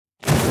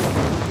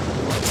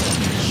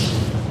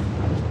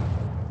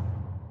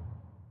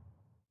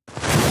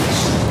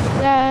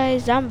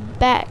guys, I'm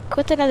back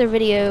with another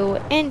video,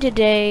 and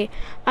today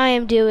I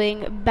am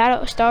doing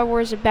Star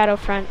Wars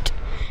Battlefront,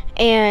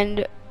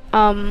 and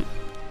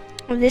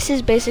this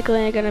is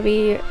basically gonna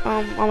be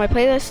on my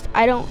playlist.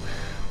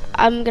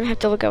 I'm gonna have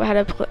to look up how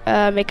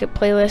to make a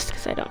playlist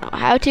because I don't know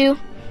how to,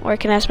 or I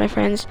can ask my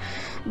friends.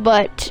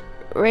 But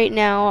right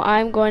now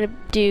I'm going to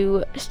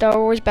do Star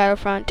Wars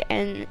Battlefront,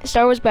 and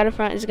Star Wars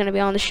Battlefront is gonna be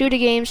on the shooter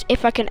games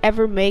if I can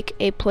ever make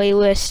a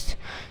playlist.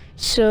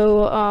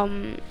 So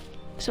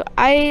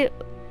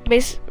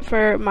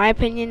for my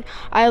opinion,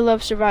 I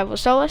love Survival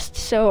Soloist,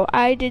 so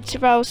I did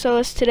Survival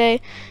Soloist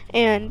today,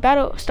 and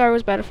Star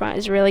Wars Battlefront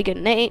is a really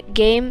good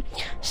game,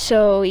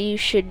 so you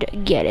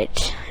should get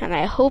it. And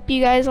I hope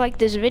you guys like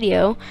this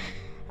video,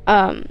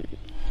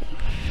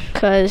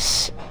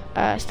 because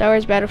Star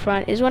Wars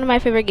Battlefront is one of my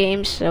favorite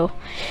games, so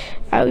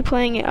I'll be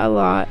playing it a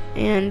lot,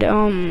 and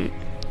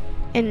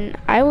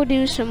I will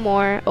do some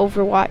more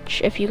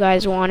Overwatch if you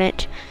guys want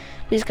it.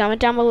 Please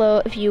comment down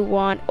below if you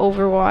want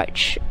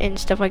Overwatch and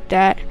stuff like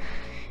that.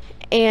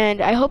 And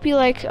I hope you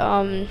like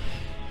the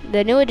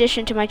new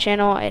addition to my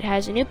channel. It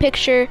has a new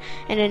picture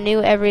and a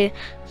new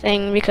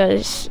everything,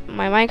 because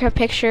my Minecraft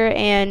picture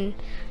and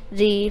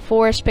the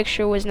forest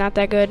picture was not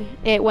that good.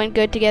 It went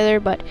good together,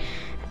 but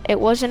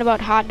it wasn't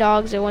about hot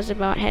dogs. It wasn't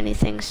about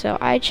anything. So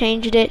I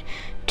changed it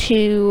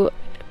to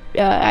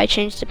I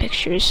changed the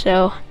pictures.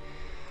 So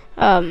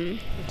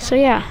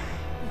yeah.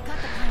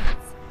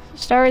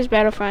 Star Wars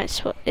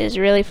Battlefront is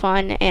really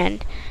fun,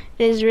 and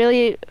it is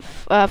really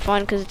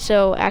fun because it's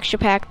so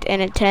action-packed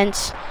and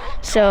intense.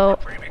 So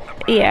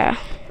yeah,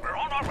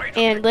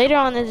 and later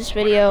on in this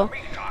video,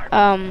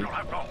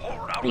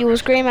 you will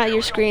scream at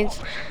your screens,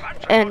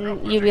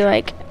 and you'll be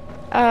like,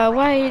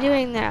 why are you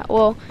doing that?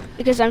 Well,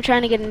 because I'm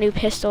trying to get a new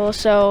pistol.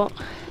 So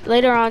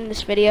later on in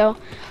this video,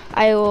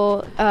 I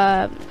will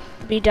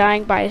be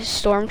dying by a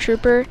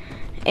stormtrooper,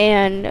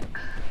 and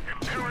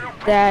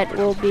that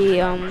will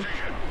be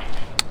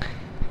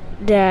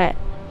that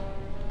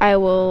I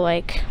will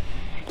and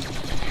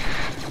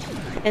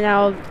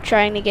I'll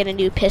trying to get a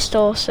new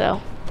pistol. So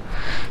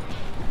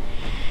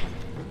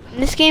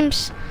this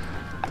game's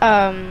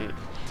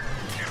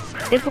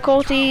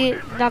difficulty,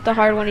 not the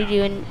hard one to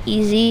do, in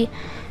easy.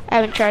 I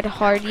haven't tried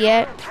hard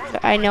yet,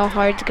 but I know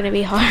hard's gonna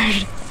be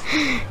hard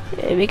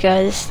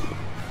because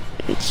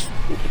it's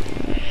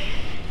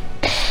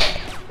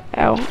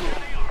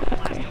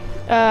okay.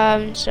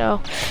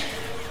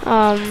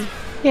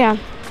 Yeah.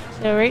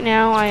 So right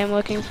now I am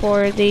looking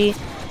for the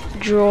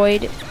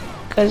droid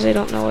because I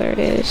don't know where it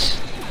is.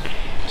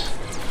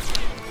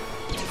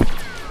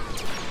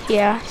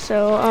 Yeah,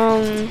 so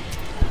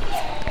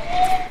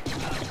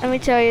let me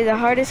tell you, the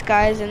hardest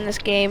guys in this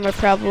game are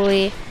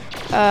probably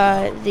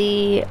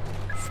the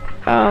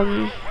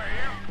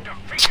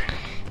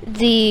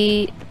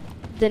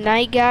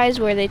night guys,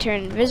 where they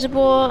turn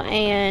invisible,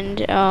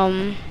 and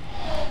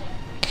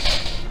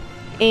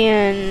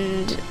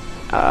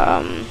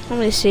let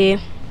me see.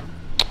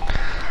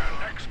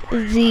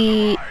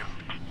 Come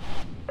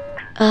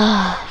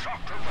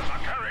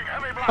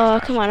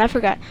on, I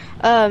forgot.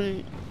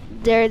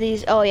 There are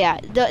these, oh yeah,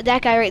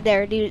 that guy right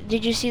there.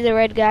 Did you see the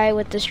red guy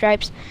with the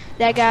stripes?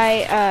 That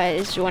guy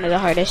is one of the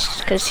hardest,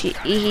 because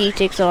he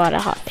takes a lot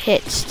of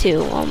hits to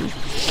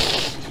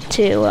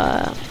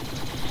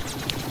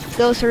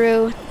go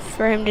through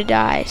for him to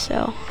die.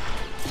 So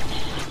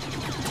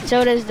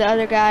does the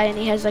other guy, and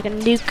he has like a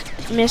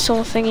nuke missile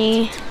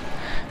thingy.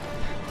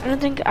 I don't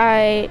think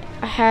I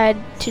had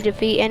to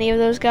defeat any of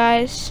those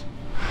guys.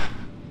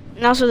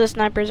 And also the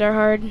snipers are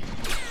hard.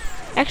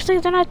 Actually,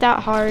 they're not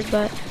that hard,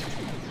 but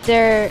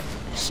they're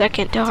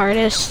second to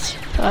hardest.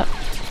 But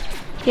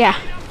yeah.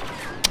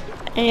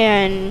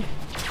 And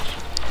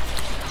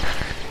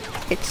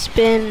it's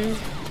been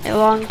a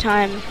long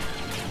time.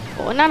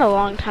 Well, not a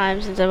long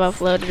time since I've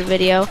uploaded a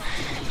video.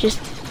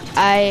 Just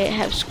I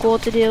have school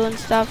to do and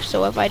stuff.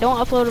 So if I don't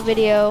upload a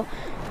video,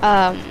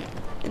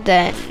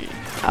 then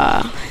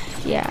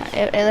yeah,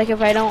 if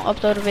I don't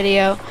upload a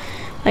video,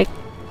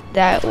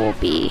 that will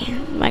be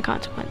my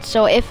consequence.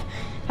 So if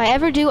I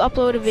ever do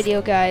upload a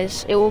video,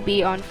 guys, it will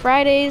be on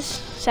Fridays,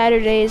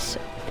 Saturdays,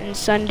 and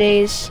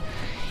Sundays,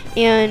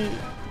 and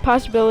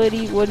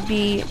possibility would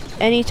be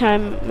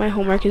anytime my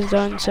homework is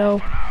done. So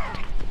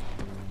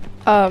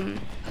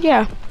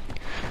yeah.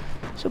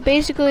 So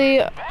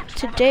basically,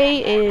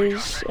 today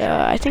is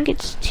I think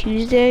it's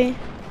Tuesday,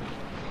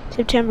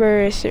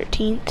 September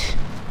 13th.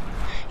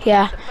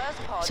 Yeah.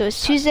 So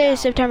it's Tuesday,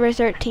 September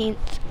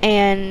 13th,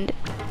 and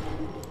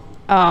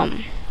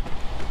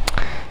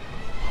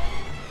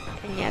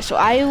yeah, so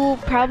I will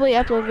probably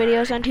upload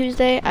videos on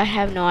Tuesday. I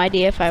have no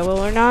idea if I will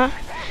or not.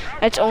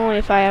 That's only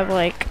if I have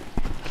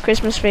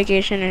Christmas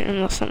vacation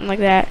or something like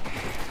that.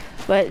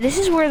 But this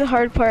is where the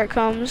hard part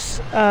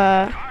comes.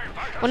 Well,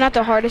 not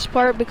the hardest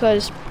part,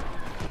 because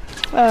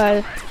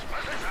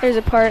there's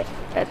a part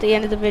at the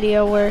end of the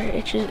video where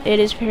it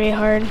is very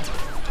hard.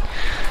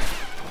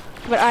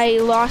 But I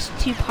lost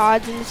 2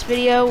 pods in this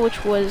video,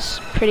 which was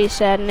pretty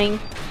saddening.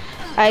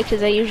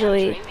 Because I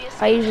usually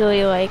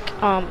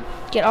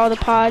get all the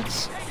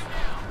pods,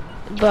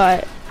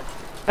 but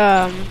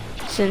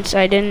since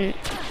I didn't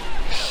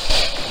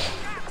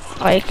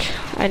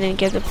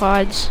get the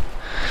pods.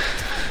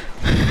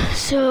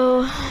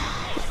 So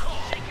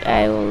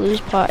I will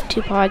lose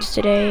 2 pods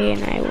today,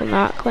 and I will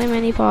not claim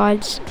any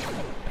pods.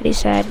 Pretty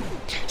sad.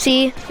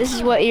 See, this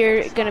is what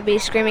you're gonna be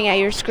screaming at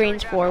your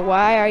screens for.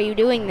 Why are you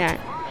doing that?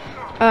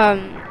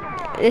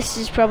 This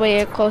is probably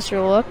a closer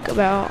look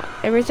about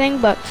everything,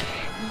 but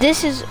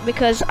this is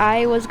because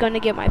I was gonna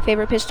get my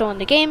favorite pistol in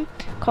the game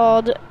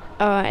called,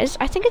 I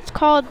think it's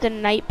called the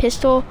Night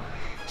Pistol,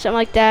 something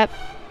like that.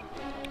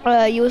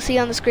 You will see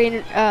on the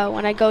screen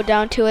when I go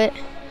down to it.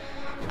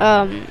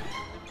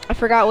 I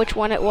forgot which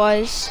one it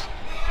was.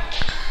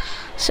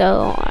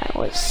 So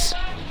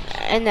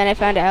and then I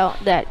found out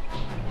that,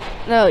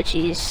 oh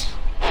jeez.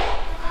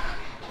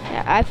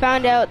 Yeah, I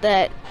found out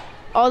that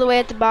all the way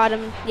at the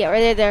bottom, yeah,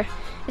 right there,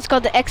 it's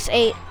called the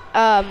X8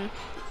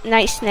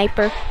 Night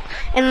Sniper.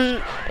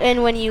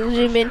 And when you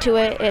zoom into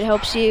it, it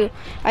helps you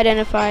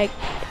identify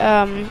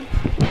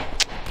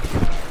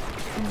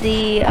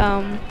the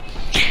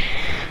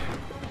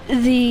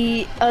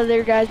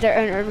other guys that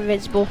are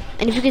invincible.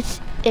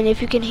 And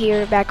if you can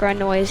hear background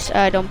noise,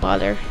 don't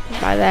bother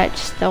by that.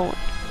 Just don't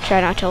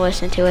try not to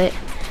listen to it.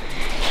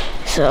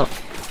 So,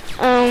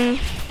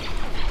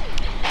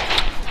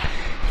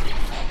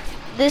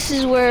 this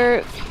is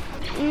where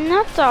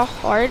not the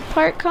hard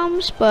part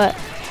comes, but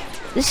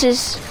this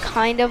is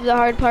kind of the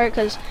hard part,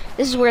 because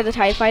this is where the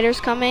TIE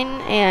fighters come in,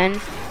 and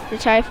the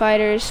TIE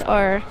fighters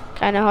are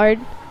kind of hard.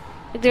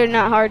 They're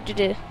not hard to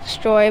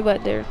destroy,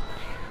 but they're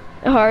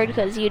hard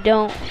because you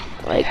don't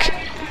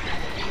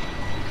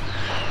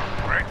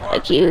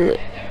you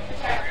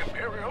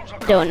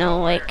don't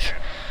know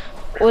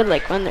when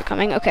they're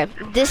coming. Okay,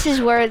 this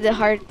is where the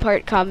hard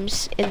part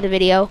comes in the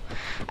video.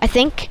 I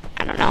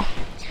don't know.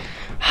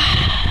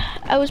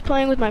 I was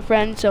playing with my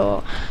friend,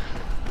 so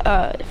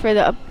for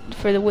the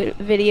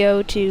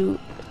video to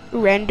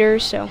render.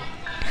 So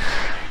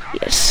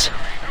yes.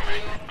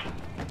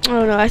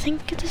 Oh no, I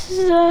think this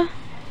is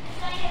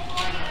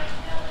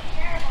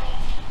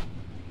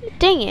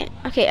dang it.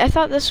 Okay, I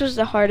thought this was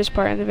the hardest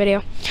part of the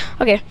video.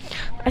 Okay,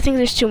 I think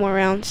there's 2 more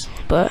rounds,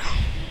 but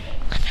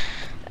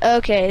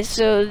okay,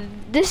 so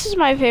this is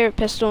my favorite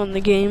pistol in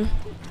the game.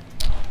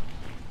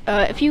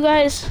 If you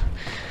guys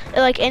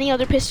like any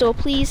other pistol,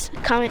 please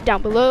comment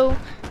down below.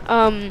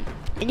 And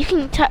you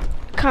can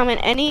comment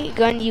any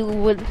gun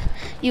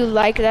you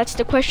like. That's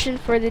the question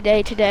for the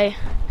day today.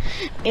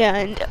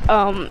 And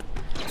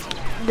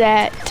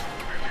that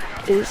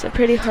is a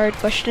pretty hard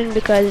question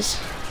because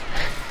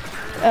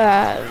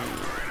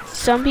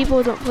some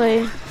people don't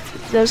play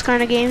those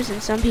kind of games,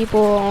 and some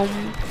people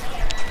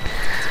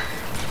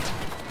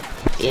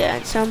yeah,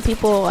 and some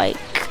people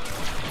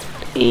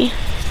they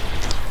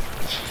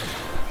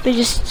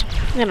just,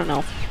 I don't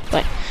know.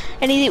 But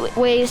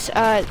anyways,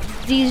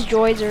 these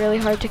droids are really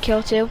hard to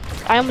kill too.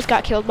 I almost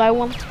got killed by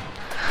one.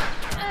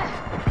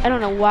 I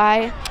don't know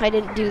why I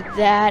didn't do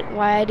that,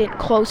 why I didn't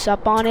close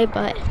up on it,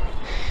 but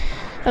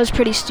that was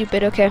pretty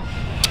stupid. Okay,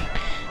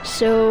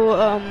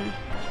 so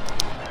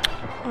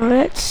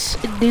let's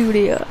do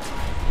this.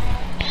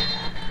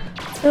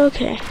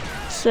 Okay,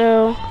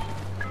 so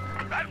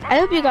I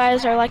hope you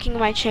guys are liking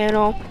my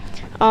channel,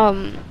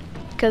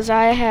 because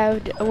I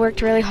have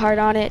worked really hard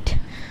on it.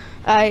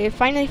 I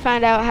finally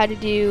found out how to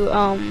do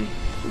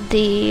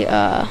the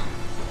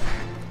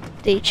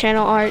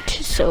channel art,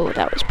 so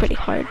that was pretty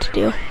hard to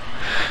do.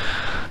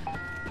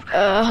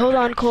 Hold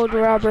on, Cold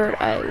Robert,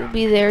 I will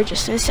be there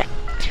just in a sec.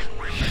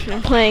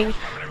 I'm playing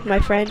with my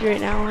friend right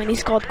now, and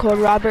he's called Cold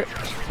Robert.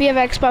 If you have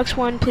Xbox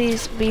One,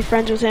 please be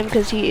friends with him,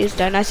 because he is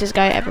the nicest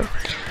guy ever.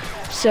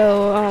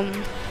 So,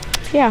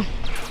 yeah.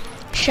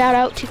 Shout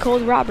out to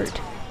Cold Robert.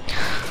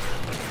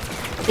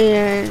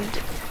 And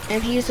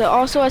he's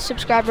also a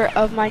subscriber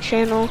of my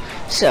channel,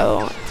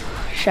 so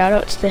shout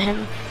outs to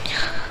him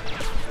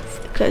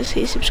because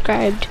he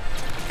subscribed.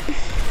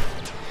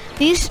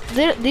 These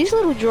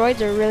little droids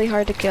are really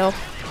hard to kill.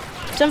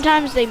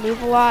 Sometimes they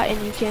move a lot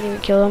and you can't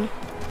even kill them.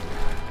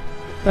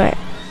 But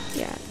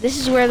yeah, this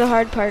is where the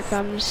hard part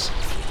comes.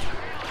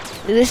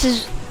 This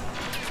is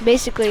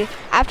basically,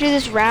 after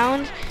this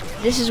round,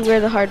 this is where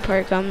the hard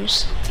part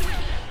comes.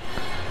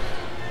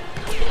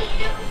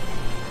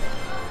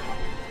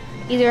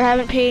 Either I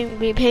haven't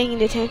been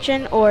paying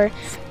attention, or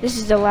this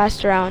is the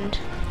last round.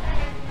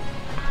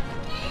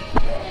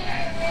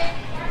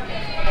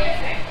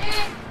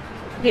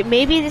 Okay,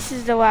 maybe this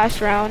is the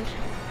last round.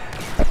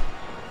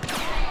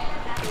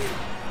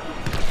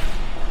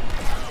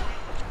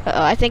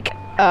 I think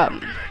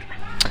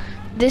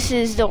this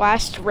is the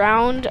last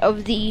round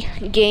of the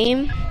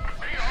game.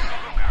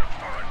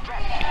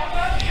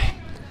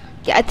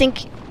 Yeah, I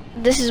think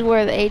this is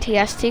where the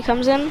ATST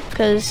comes in,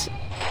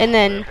 and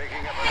then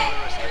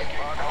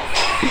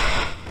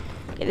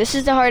okay, this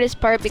is the hardest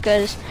part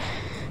because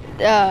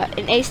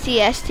an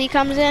ATST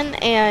comes in,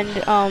 and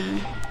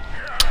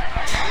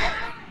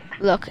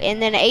look,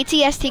 and then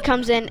ATST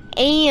comes in,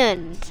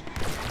 and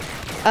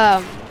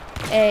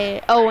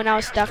and I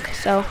was stuck,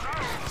 so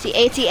see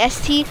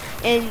ATST,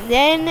 and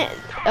then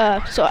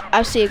So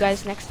I'll see you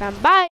guys next time. Bye.